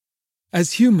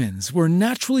As humans, we're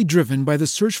naturally driven by the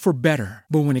search for better.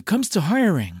 But when it comes to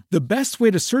hiring, the best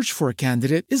way to search for a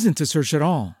candidate isn't to search at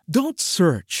all. Don't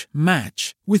search,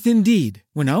 match with Indeed.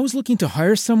 When I was looking to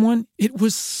hire someone, it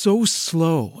was so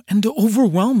slow and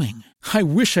overwhelming. I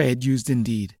wish I had used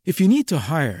Indeed. If you need to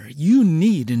hire, you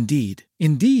need Indeed.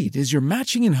 Indeed is your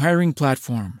matching and hiring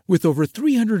platform with over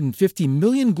 350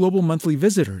 million global monthly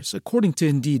visitors, according to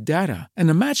Indeed data, and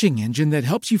a matching engine that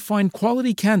helps you find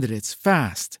quality candidates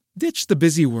fast. Ditch the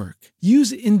busy work.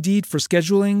 Use Indeed for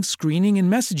scheduling, screening,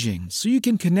 and messaging so you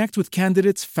can connect with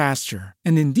candidates faster.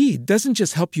 And Indeed doesn't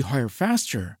just help you hire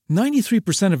faster.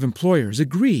 93% of employers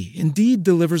agree Indeed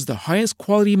delivers the highest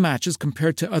quality matches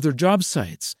compared to other job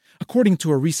sites, according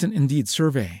to a recent Indeed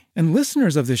survey. And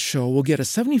listeners of this show will get a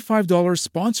 $75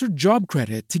 sponsored job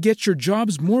credit to get your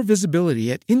jobs more visibility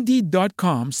at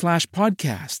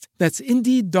Indeed.com/podcast. That's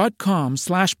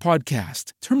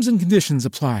Indeed.com/podcast. Terms and conditions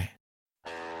apply.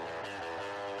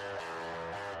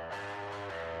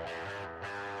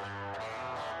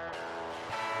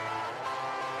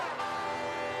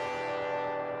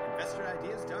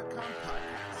 InvestorIdeas.com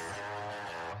podcast.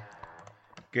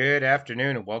 Good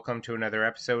afternoon and welcome to another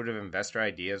episode of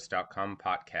InvestorIdeas.com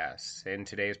podcast. In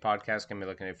today's podcast, I'm going to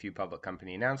be looking at a few public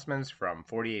company announcements from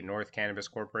 48 North Cannabis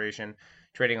Corporation,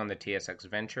 trading on the TSX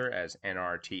Venture as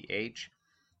NRTH,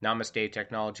 Namaste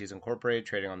Technologies Incorporated,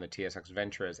 trading on the TSX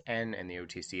Venture as N and the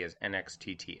OTC as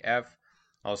NXTTF.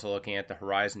 Also looking at the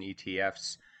Horizon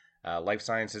ETF's Life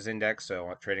Sciences Index,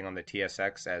 so trading on the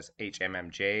TSX as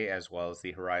HMMJ, as well as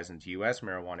the Horizons US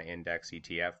Marijuana Index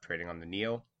ETF, trading on the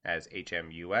NEO as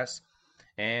HMUS.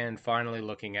 And finally,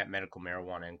 looking at Medical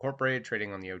Marijuana Incorporated,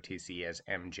 trading on the OTC as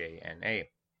MJNA.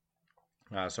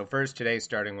 So first today,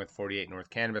 starting with 48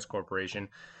 North Cannabis Corporation,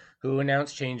 who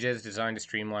announced changes designed to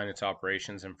streamline its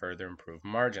operations and further improve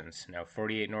margins. Now,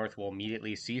 48 North will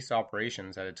immediately cease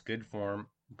operations at its Good Farm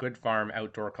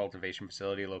outdoor cultivation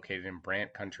facility located in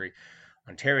Brant Country,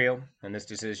 Ontario, and this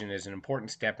decision is an important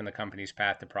step in the company's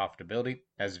path to profitability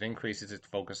as it increases its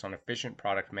focus on efficient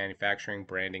product manufacturing,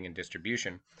 branding, and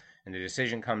distribution. And the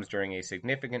decision comes during a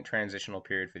significant transitional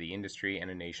period for the industry and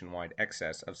a nationwide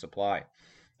excess of supply.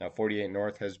 Now, 48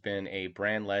 North has been a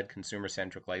brand-led,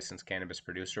 consumer-centric licensed cannabis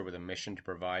producer with a mission to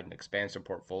provide an expansive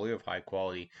portfolio of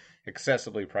high-quality,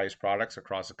 accessibly priced products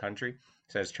across the country,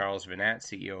 says Charles Vinat,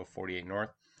 CEO of 48 North.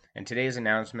 And today's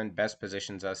announcement best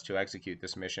positions us to execute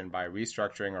this mission by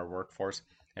restructuring our workforce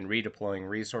and redeploying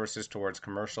resources towards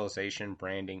commercialization,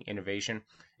 branding, innovation,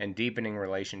 and deepening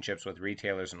relationships with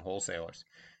retailers and wholesalers.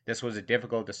 This was a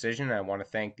difficult decision, and I want to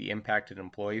thank the impacted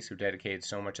employees who dedicated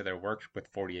so much of their work with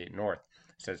 48 North,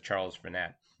 says Charles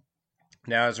Vinat.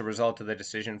 Now, as a result of the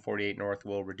decision, 48 North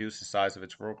will reduce the size of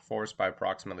its workforce by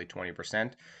approximately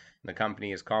 20%. The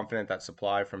company is confident that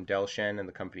supply from Delshen and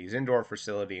the company's indoor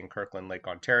facility in Kirkland Lake,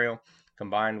 Ontario,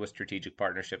 combined with strategic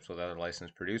partnerships with other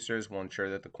licensed producers, will ensure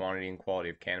that the quantity and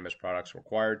quality of cannabis products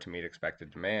required to meet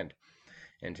expected demand.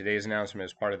 And today's announcement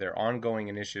is part of their ongoing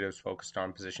initiatives focused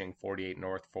on positioning 48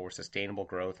 North for sustainable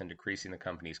growth and decreasing the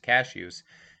company's cash use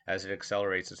as it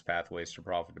accelerates its pathways to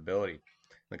profitability.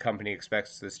 The company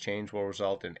expects this change will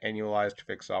result in annualized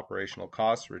fixed operational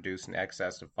costs reduced in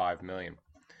excess of $5 million.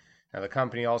 Now, the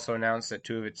company also announced that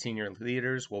two of its senior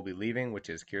leaders will be leaving, which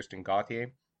is Kirsten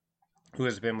Gauthier, who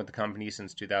has been with the company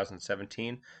since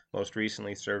 2017, most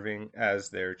recently serving as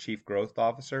their Chief Growth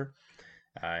Officer,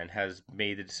 and has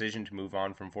made the decision to move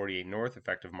on from 48 North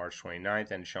effective March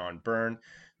 29th, and Sean Byrne,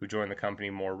 who joined the company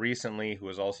more recently, who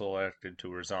was also elected to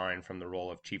resign from the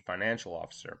role of Chief Financial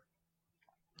Officer.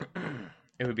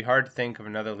 It would be hard to think of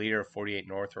another leader of 48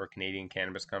 North or a Canadian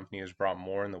cannabis company who has brought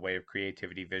more in the way of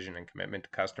creativity, vision, and commitment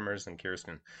to customers than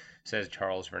Kirsten, says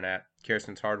Charles Vernat.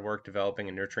 Kirsten's hard work developing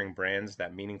and nurturing brands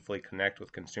that meaningfully connect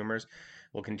with consumers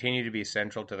will continue to be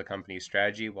central to the company's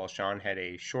strategy, while Sean had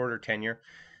a shorter tenure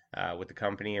with the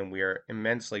company, and we are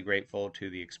immensely grateful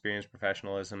to the experience,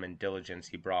 professionalism, and diligence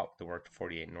he brought the work to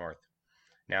 48 North.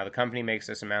 Now, the company makes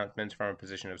this announcement from a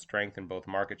position of strength in both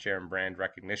market share and brand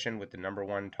recognition, with the number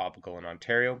one topical in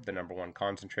Ontario, the number one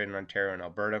concentrate in Ontario and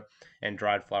Alberta, and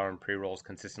dried flower and pre-rolls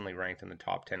consistently ranked in the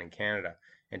top 10 in Canada.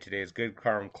 And today's Good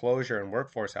Farm closure and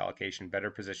workforce allocation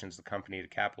better positions the company to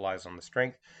capitalize on the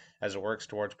strength as it works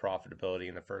towards profitability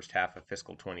in the first half of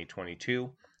fiscal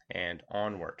 2022 and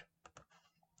onward.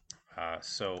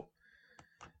 So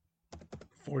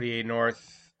 48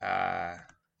 North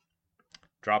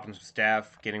dropping some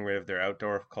staff, getting rid of their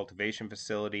outdoor cultivation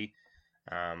facility.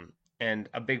 And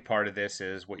a big part of this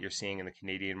is what you're seeing in the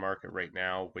Canadian market right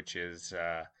now, which is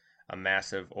a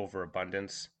massive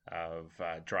overabundance of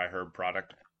dry herb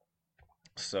product.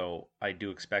 So I do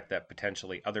expect that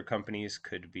potentially other companies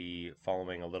could be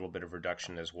following a little bit of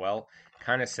reduction as well.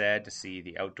 Kind of sad to see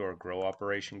the outdoor grow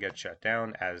operation get shut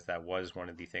down, as that was one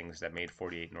of the things that made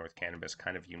 48 North Cannabis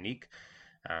kind of unique.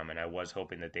 And I was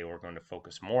hoping that they were going to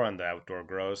focus more on the outdoor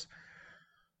grows.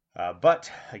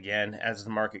 But again, as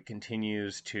the market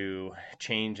continues to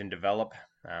change and develop,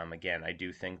 again, I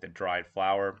do think that dried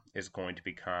flower is going to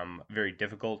become very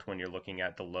difficult when you're looking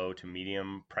at the low to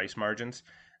medium price margins,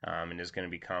 and is going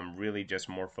to become really just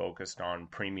more focused on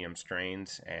premium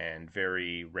strains and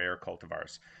very rare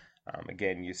cultivars.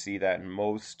 Again, you see that in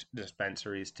most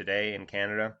dispensaries today in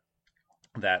Canada,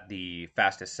 that the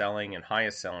fastest selling and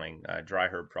highest selling dry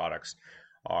herb products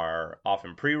are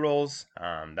often pre rolls.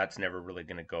 That's never really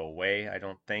going to go away, I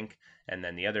don't think. And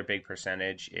then the other big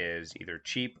percentage is either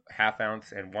cheap half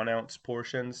ounce and 1 ounce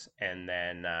portions, and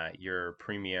then your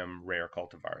premium rare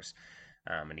cultivars.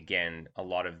 And again, a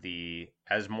lot of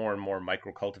as more and more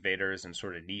micro cultivators and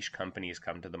sort of niche companies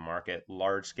come to the market,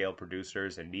 large scale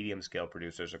producers and medium scale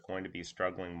producers are going to be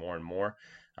struggling more and more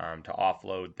to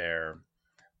offload their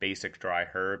basic dry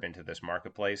herb into this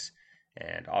marketplace.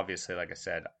 And obviously, like I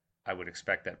said, I would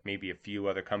expect that maybe a few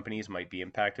other companies might be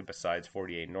impacted besides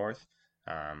 48 North.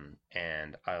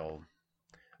 And I'll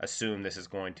assume this is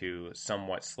going to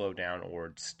somewhat slow down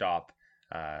or stop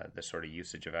the sort of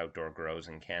usage of outdoor grows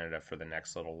in Canada for the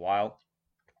next little while.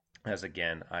 As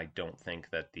again, I don't think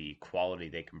that the quality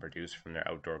they can produce from their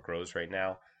outdoor grows right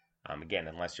now, again,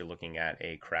 unless you're looking at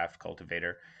a craft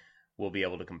cultivator, will be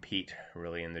able to compete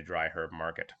really in the dry herb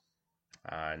market.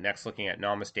 Next, looking at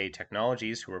Namaste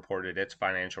Technologies, who reported its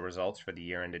financial results for the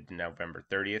year ended November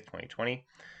 30th, 2020,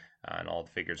 and all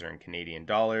the figures are in Canadian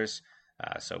dollars.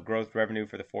 So growth revenue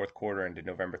for the fourth quarter ended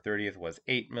November 30th was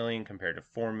 $8 million compared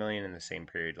to $4 million in the same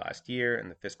period last year, and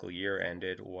the fiscal year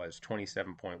ended was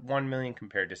 $27.1 million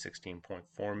compared to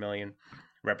 $16.4 million,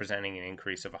 representing an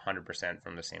increase of 100%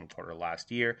 from the same quarter last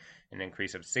year, an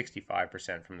increase of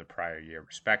 65% from the prior year,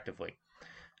 respectively.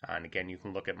 And again, you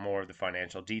can look at more of the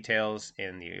financial details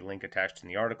in the link attached in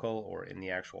the article or in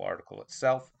the actual article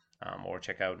itself, or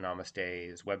check out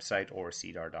Namaste's website or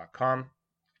cedar.com.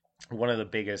 One of the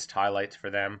biggest highlights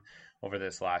for them over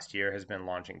this last year has been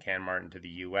launching CanMart into the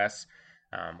US,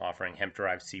 offering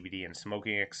hemp-derived CBD and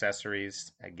smoking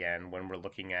accessories. Again, when we're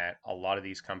looking at a lot of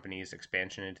these companies,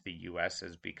 expansion into the US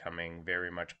is becoming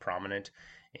very much prominent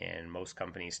in most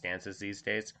companies' stances these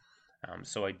days.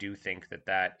 So I do think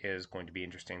that is going to be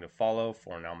interesting to follow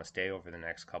for Namaste over the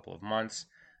next couple of months.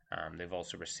 They've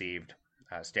also received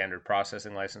a standard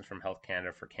processing license from Health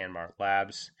Canada for CanMart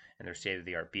Labs and their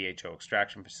state-of-the-art BHO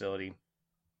extraction facility,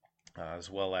 as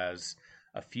well as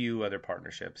a few other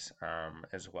partnerships,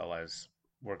 as well as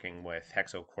working with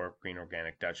HexoCorp, Green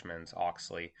Organic Dutchman's,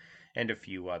 Auxly, and a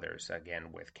few others,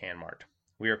 again with CanMart.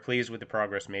 We are pleased with the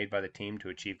progress made by the team to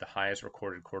achieve the highest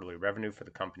recorded quarterly revenue for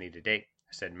the company to date,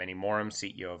 said Manny Morum,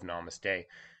 CEO of Namaste.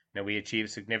 Now, we achieved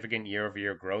significant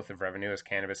year-over-year growth of revenue as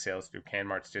cannabis sales through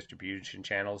CanMart's distribution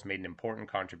channels made an important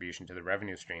contribution to the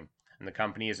revenue stream, and the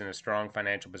company is in a strong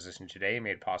financial position today,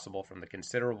 made possible from the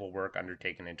considerable work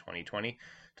undertaken in 2020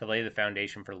 to lay the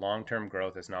foundation for long-term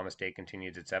growth as Namaste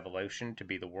continues its evolution to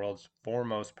be the world's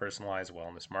foremost personalized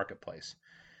wellness marketplace.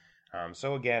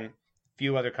 So again,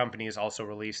 few other companies also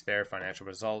released their financial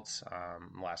results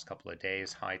last couple of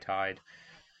days. High Tide,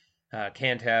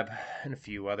 Cantab, and a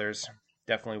few others.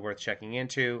 Definitely worth checking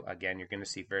into. Again, you're going to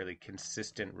see fairly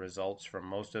consistent results from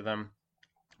most of them.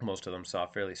 Most of them saw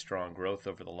fairly strong growth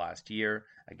over the last year.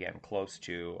 Again, close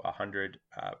to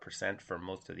 100% for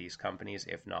most of these companies,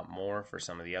 if not more for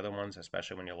some of the other ones,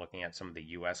 especially when you're looking at some of the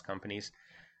US companies.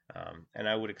 And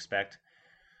I would expect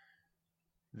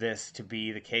this to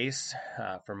be the case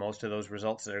for most of those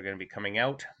results that are going to be coming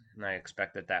out. And I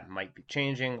expect that might be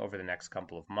changing over the next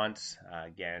couple of months,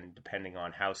 again, depending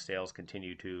on how sales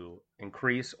continue to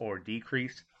increase or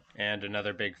decrease. And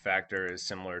another big factor is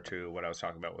similar to what I was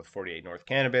talking about with 48 North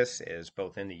Cannabis, is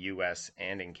both in the US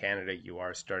and in Canada, you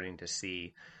are starting to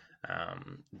see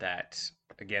that,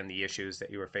 again, the issues that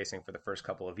you were facing for the first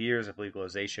couple of years of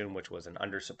legalization, which was an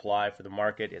undersupply for the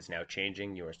market, is now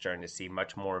changing. You are starting to see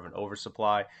much more of an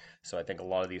oversupply. So I think a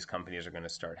lot of these companies are going to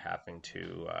start having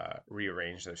to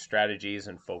rearrange their strategies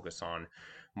and focus on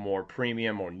more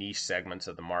premium or niche segments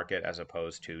of the market as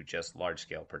opposed to just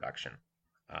large-scale production.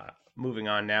 Moving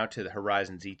on now to the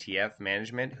Horizons ETF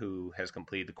management, who has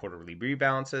completed the quarterly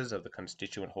rebalances of the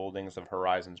constituent holdings of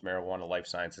Horizons Marijuana Life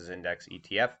Sciences Index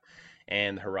ETF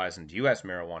and the Horizons US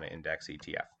Marijuana Index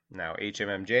ETF. Now,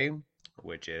 HMMJ,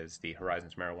 which is the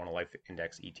Horizons Marijuana Life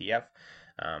Index ETF,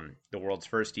 the world's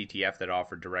first ETF that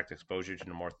offered direct exposure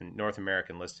to North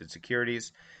American listed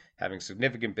securities, having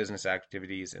significant business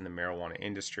activities in the marijuana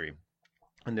industry.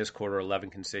 In this quarter, 11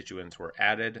 constituents were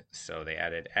added. So they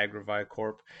added Agrivi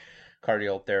Corp.,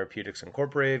 Cardiol Therapeutics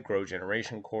Incorporated, Grow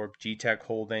Generation Corp., GTech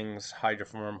Holdings,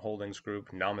 Hydroform Holdings Group,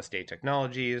 Namaste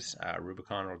Technologies,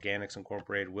 Rubicon Organics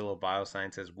Incorporated, Willow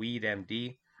Biosciences, Weed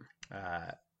MD,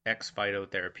 X Phyto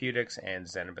Therapeutics, and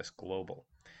Zenibus Global.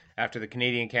 After the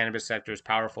Canadian cannabis sector's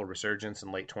powerful resurgence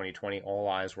in late 2020, all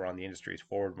eyes were on the industry's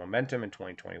forward momentum in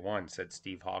 2021, said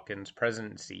Steve Hawkins,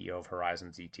 President and CEO of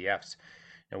Horizons ETFs.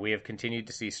 And we have continued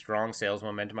to see strong sales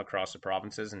momentum across the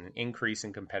provinces and an increase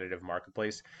in competitive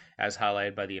marketplace, as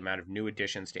highlighted by the amount of new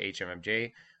additions to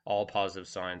HMMJ, all positive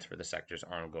signs for the sector's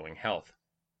ongoing health.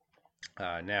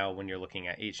 Now, when you're looking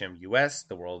at HMUS,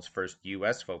 the world's first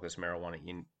U.S.-focused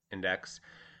marijuana index,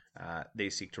 they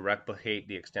seek to replicate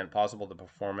the extent possible the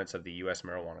performance of the U.S.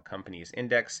 Marijuana Companies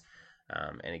Index.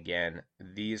 And again,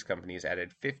 these companies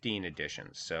added 15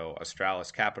 additions. So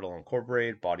Australis Capital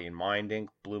Incorporated, Body and Mind Inc.,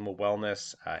 Bluma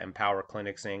Wellness, Empower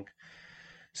Clinics Inc.,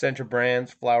 Centra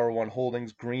Brands, Flower One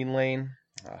Holdings, Green Lane,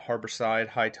 Harborside,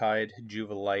 High Tide,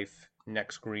 Juva Life,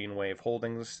 Next Green Wave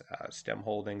Holdings, STEM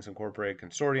Holdings Incorporated,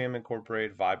 Consortium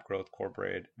Incorporated, Vibe Growth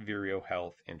Incorporated, Vireo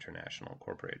Health International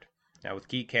Incorporated. Now, with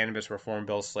key cannabis reform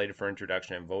bills slated for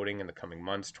introduction and voting in the coming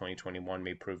months, 2021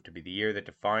 may prove to be the year that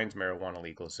defines marijuana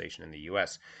legalization in the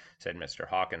U.S., said Mr.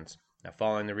 Hawkins. Now,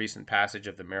 following the recent passage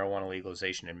of the marijuana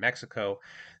legalization in Mexico,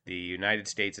 the United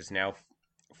States is now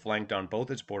flanked on both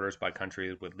its borders by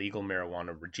countries with legal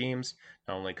marijuana regimes.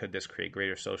 Not only could this create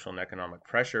greater social and economic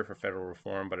pressure for federal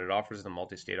reform, but it offers the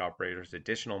multi-state operators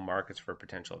additional markets for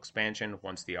potential expansion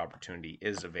once the opportunity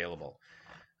is available.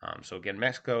 So again,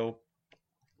 Mexico,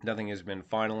 nothing has been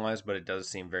finalized, but it does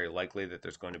seem very likely that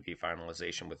there's going to be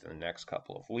finalization within the next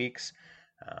couple of weeks.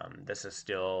 There's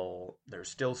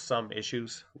still some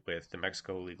issues with the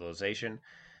Mexico legalization.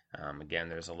 Again,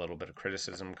 there's a little bit of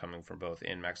criticism coming from both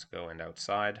in Mexico and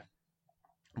outside.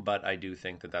 But I do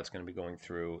think that that's going to be going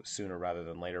through sooner rather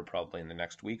than later, probably in the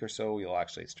next week or so. You'll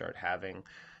actually start having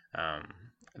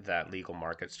that legal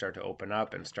market start to open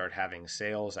up and start having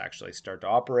sales actually start to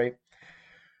operate,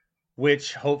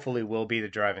 which hopefully will be the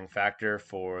driving factor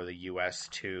for the U.S.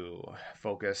 to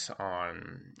focus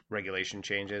on regulation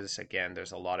changes. Again,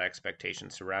 there's a lot of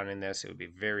expectations surrounding this. It would be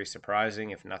very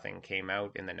surprising if nothing came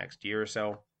out in the next year or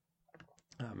so.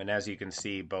 And as you can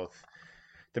see, both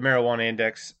the marijuana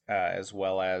index as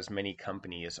well as many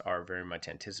companies are very much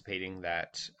anticipating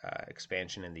that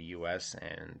expansion in the U.S.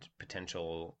 and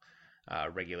potential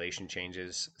regulation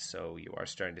changes. So you are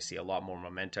starting to see a lot more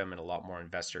momentum and a lot more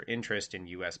investor interest in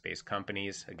U.S.-based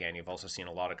companies. Again, you've also seen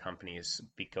a lot of companies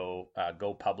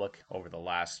go public over the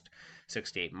last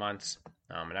 6 to 8 months.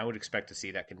 And I would expect to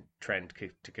see that trend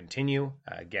to continue,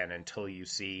 again, until you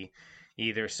see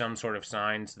either some sort of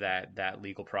signs that that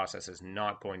legal process is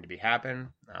not going to be happen.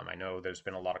 I know there's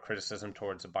been a lot of criticism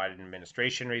towards the Biden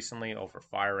administration recently over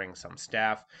firing some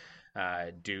staff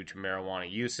due to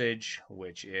marijuana usage,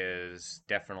 which is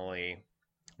definitely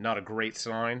not a great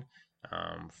sign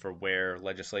for where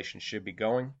legislation should be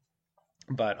going.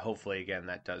 But hopefully, again,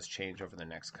 that does change over the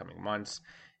next coming months,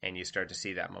 and you start to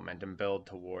see that momentum build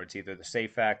towards either the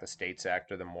SAFE Act, the STATES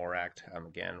Act, or the MORE Act.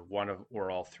 Again, one of or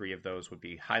all three of those would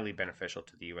be highly beneficial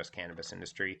to the U.S. cannabis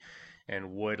industry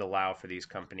and would allow for these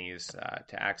companies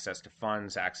to access to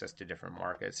funds, access to different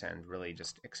markets, and really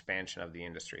just expansion of the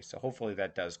industry. So hopefully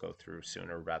that does go through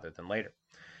sooner rather than later.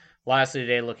 Lastly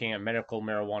today, looking at Medical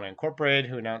Marijuana Incorporated,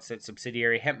 who announced that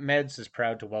subsidiary HempMeds is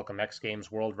proud to welcome X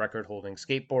Games world record-holding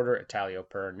skateboarder Italio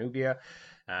Perenubia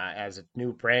as a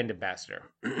new brand ambassador.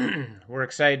 We're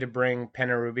excited to bring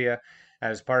Perenubia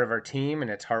as part of our team, and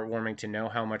it's heartwarming to know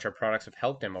how much our products have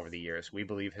helped him over the years. We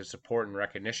believe his support and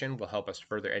recognition will help us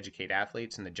further educate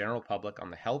athletes and the general public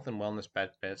on the health and wellness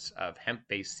benefits of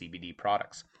hemp-based CBD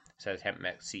products, says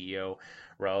HempMeds CEO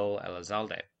Raul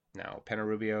Elizalde. Now,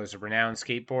 Perenubia is a renowned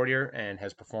skateboarder and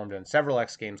has performed in several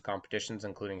X Games competitions,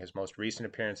 including his most recent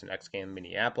appearance in X Games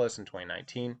Minneapolis in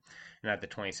 2019. And at the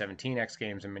 2017 X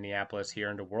Games in Minneapolis, he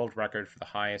earned a world record for the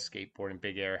highest skateboarding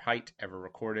big air height ever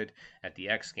recorded at the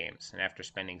X Games. And after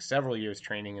spending several years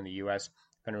training in the U.S.,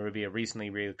 Perenubia recently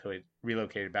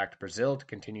relocated back to Brazil to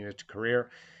continue his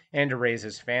career and to raise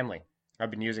his family.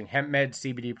 I've been using HempMed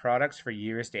CBD products for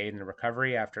years to aid in the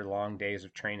recovery after long days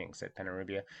of training, said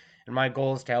Perenubia. And my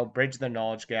goal is to help bridge the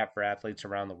knowledge gap for athletes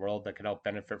around the world that could help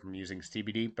benefit from using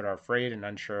CBD but are afraid and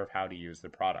unsure of how to use the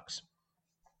products.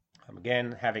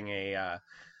 Again, having a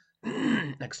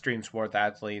extreme sports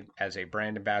athlete as a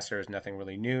brand ambassador is nothing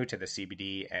really new to the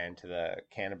CBD and to the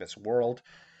cannabis world.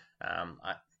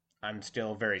 I'm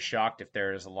still very shocked if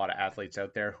there's a lot of athletes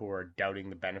out there who are doubting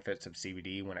the benefits of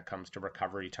CBD when it comes to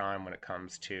recovery time, when it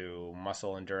comes to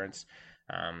muscle endurance.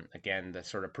 Again, the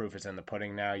sort of proof is in the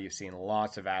pudding now. You've seen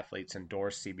lots of athletes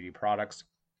endorse CBD products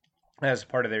as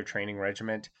part of their training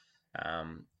regimen.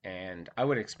 And I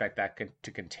would expect that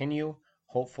to continue.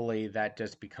 Hopefully that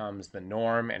just becomes the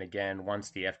norm. And again,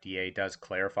 once the FDA does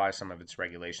clarify some of its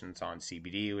regulations on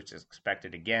CBD, which is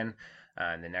expected again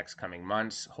in the next coming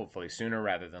months, hopefully sooner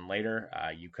rather than later,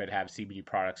 you could have CBD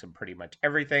products in pretty much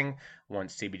everything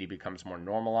once CBD becomes more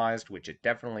normalized, which it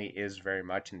definitely is very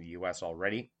much in the US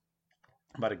already.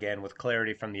 But again, with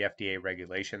clarity from the FDA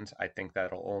regulations, I think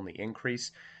that'll only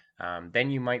increase. Then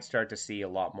you might start to see a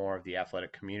lot more of the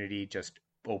athletic community just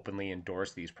openly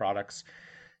endorse these products.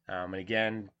 And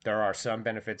again, there are some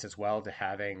benefits as well to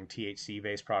having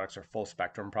THC-based products or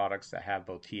full-spectrum products that have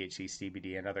both THC,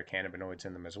 CBD, and other cannabinoids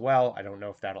in them as well. I don't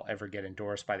know if that'll ever get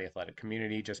endorsed by the athletic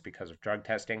community just because of drug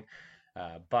testing.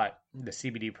 But the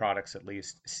CBD products at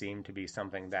least seem to be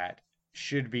something that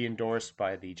should be endorsed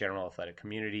by the general athletic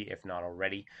community, if not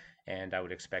already. And I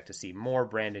would expect to see more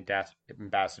brand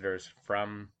ambassadors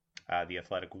from the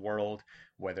athletic world,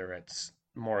 whether it's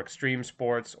more extreme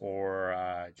sports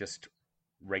or just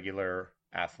regular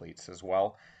athletes as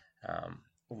well.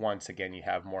 Once again, you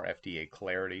have more FDA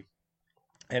clarity.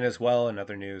 And as well, in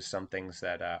other news, some things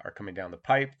that are coming down the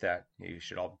pipe that you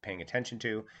should all be paying attention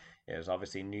to is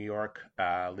obviously New York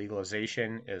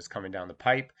legalization is coming down the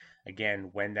pipe. Again,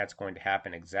 when that's going to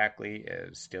happen exactly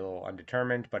is still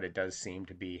undetermined, but it does seem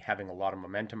to be having a lot of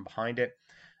momentum behind it.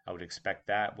 I would expect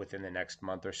that within the next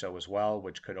month or so as well,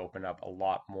 which could open up a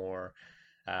lot more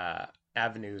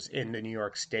avenues in the New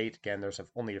York State. Again, there's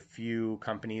only a few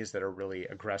companies that are really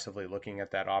aggressively looking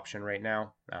at that option right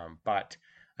now, but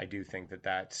I do think that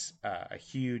that's a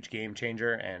huge game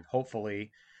changer and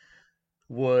hopefully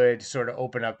would sort of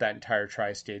open up that entire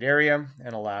tri-state area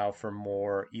and allow for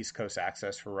more East Coast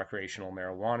access for recreational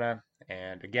marijuana.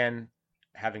 And again,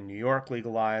 having New York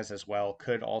legalize as well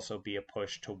could also be a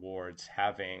push towards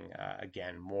having,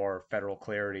 again, more federal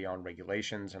clarity on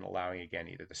regulations and allowing, again,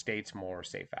 either the states more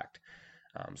SAFE Act.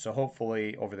 So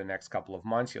hopefully over the next couple of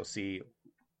months, you'll see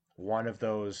one of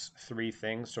those three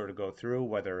things sort of go through,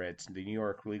 whether it's the New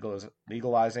York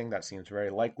legalizing, that seems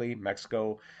very likely,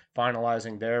 Mexico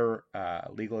finalizing their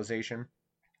legalization,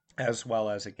 as well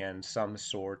as, again, some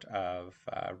sort of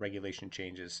regulation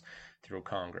changes through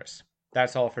Congress.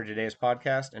 That's all for today's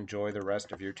podcast. Enjoy the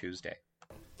rest of your Tuesday.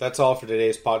 That's all for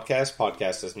today's podcast.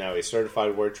 Podcast is now a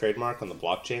certified word trademark on the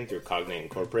blockchain through Cognate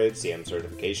Incorporated CM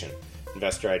certification.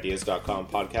 InvestorIdeas.com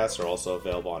podcasts are also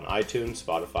available on iTunes,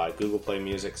 Spotify, Google Play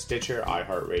Music, Stitcher,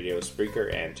 iHeartRadio,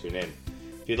 Spreaker, and TuneIn.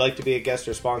 If you'd like to be a guest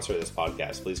or sponsor of this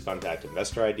podcast, please contact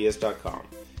InvestorIdeas.com.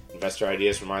 Investor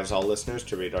Ideas reminds all listeners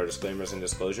to read our disclaimers and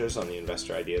disclosures on the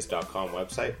InvestorIdeas.com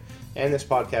website, and this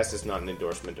podcast is not an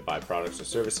endorsement to buy products or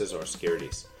services or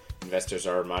securities. Investors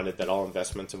are reminded that all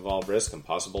investments involve risk and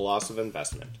possible loss of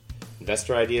investment.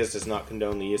 Investor Ideas does not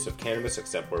condone the use of cannabis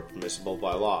except where permissible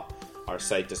by law. Our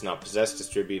site does not possess,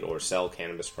 distribute, or sell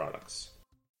cannabis products.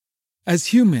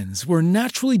 As humans, we're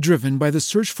naturally driven by the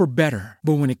search for better.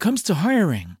 But when it comes to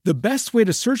hiring, the best way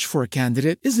to search for a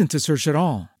candidate isn't to search at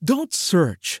all. Don't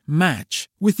search, match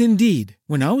with Indeed.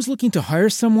 When I was looking to hire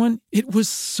someone, it was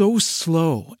so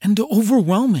slow and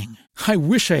overwhelming. I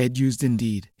wish I had used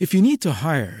Indeed. If you need to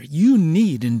hire, you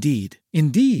need Indeed.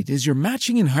 Indeed is your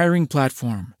matching and hiring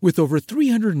platform with over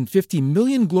 350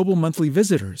 million global monthly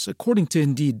visitors, according to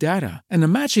Indeed data, and a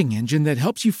matching engine that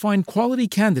helps you find quality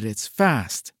candidates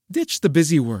fast. Ditch the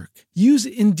busy work. Use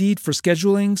Indeed for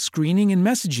scheduling, screening, and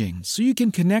messaging so you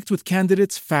can connect with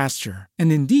candidates faster. And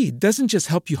Indeed doesn't just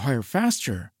help you hire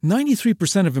faster.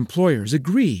 93% of employers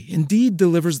agree Indeed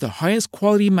delivers the highest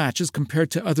quality matches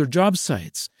compared to other job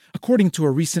sites, according to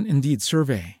a recent Indeed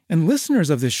survey. And listeners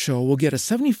of this show will get a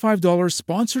 $75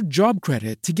 sponsored job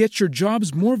credit to get your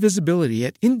jobs more visibility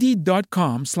at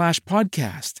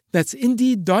Indeed.com/podcast. That's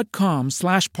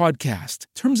Indeed.com/podcast.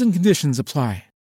 Terms and conditions apply.